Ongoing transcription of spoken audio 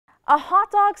A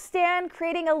hot dog stand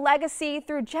creating a legacy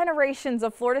through generations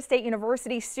of Florida State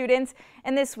University students.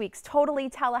 In this week's Totally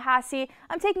Tallahassee,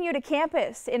 I'm taking you to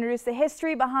campus to introduce the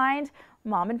history behind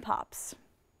Mom and Pops.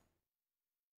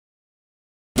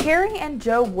 Carrie and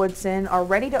Joe Woodson are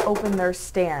ready to open their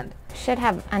stand. Should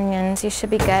have onions. You should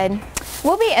be good.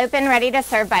 We'll be open, ready to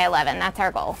serve by 11. That's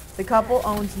our goal. The couple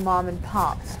owns Mom and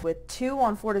Pops, with two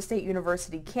on Florida State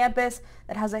University campus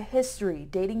that has a history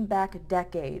dating back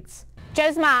decades.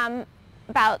 Joe's mom,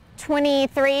 about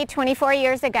 23, 24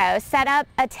 years ago, set up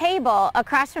a table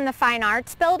across from the Fine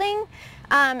Arts building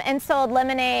and sold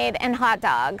lemonade and hot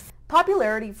dogs.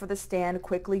 Popularity for the stand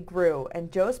quickly grew, and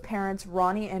Joe's parents,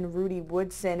 Ronnie and Rudy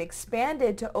Woodson,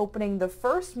 expanded to opening the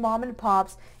first Mom and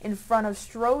Pops in front of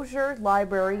Stroll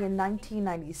Library in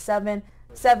 1997.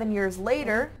 7 years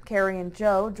later, Carrie and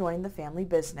Joe joined the family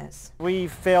business. We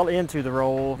fell into the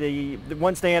role. The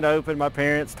one stand opened, my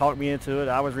parents talked me into it.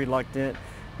 I was reluctant.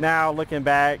 Now, looking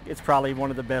back, it's probably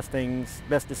one of the best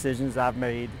decisions I've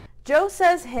made. Joe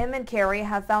says him and Carrie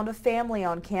have found a family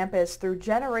on campus through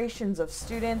generations of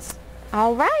students.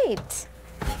 All right.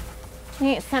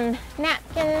 Need some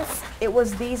napkins. It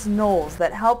was these knolls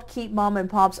that helped keep Mom and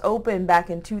Pops open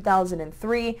back in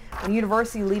 2003 when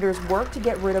university leaders worked to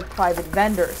get rid of private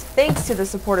vendors. Thanks to the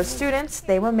support of students,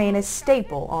 they remain a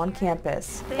staple on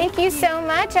campus. Thank you so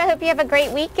much. I hope you have a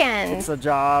great weekend. It's a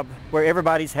job where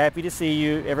everybody's happy to see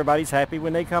you. Everybody's happy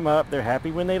when they come up. They're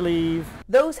happy when they leave.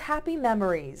 Those happy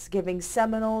memories giving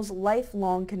Seminoles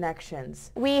lifelong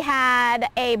connections. We had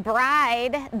a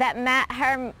bride that met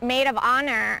her maid of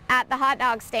honor at the hot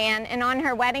dog stand, and on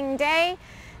her wedding day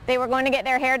they were going to get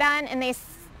their hair done and they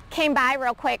came by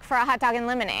real quick for a hot dog and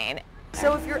lemonade.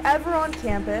 So if you're ever on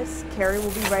campus, Carrie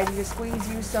will be ready to squeeze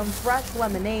you some fresh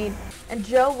lemonade, and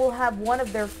Joe will have one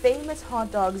of their famous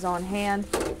hot dogs on hand,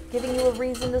 giving you a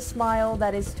reason to smile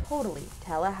that is totally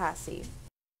Tallahassee.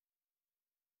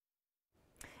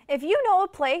 If you know a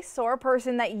place or a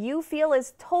person that you feel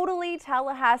is totally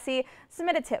Tallahassee,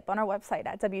 submit a tip on our website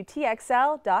at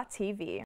WTXL.tv.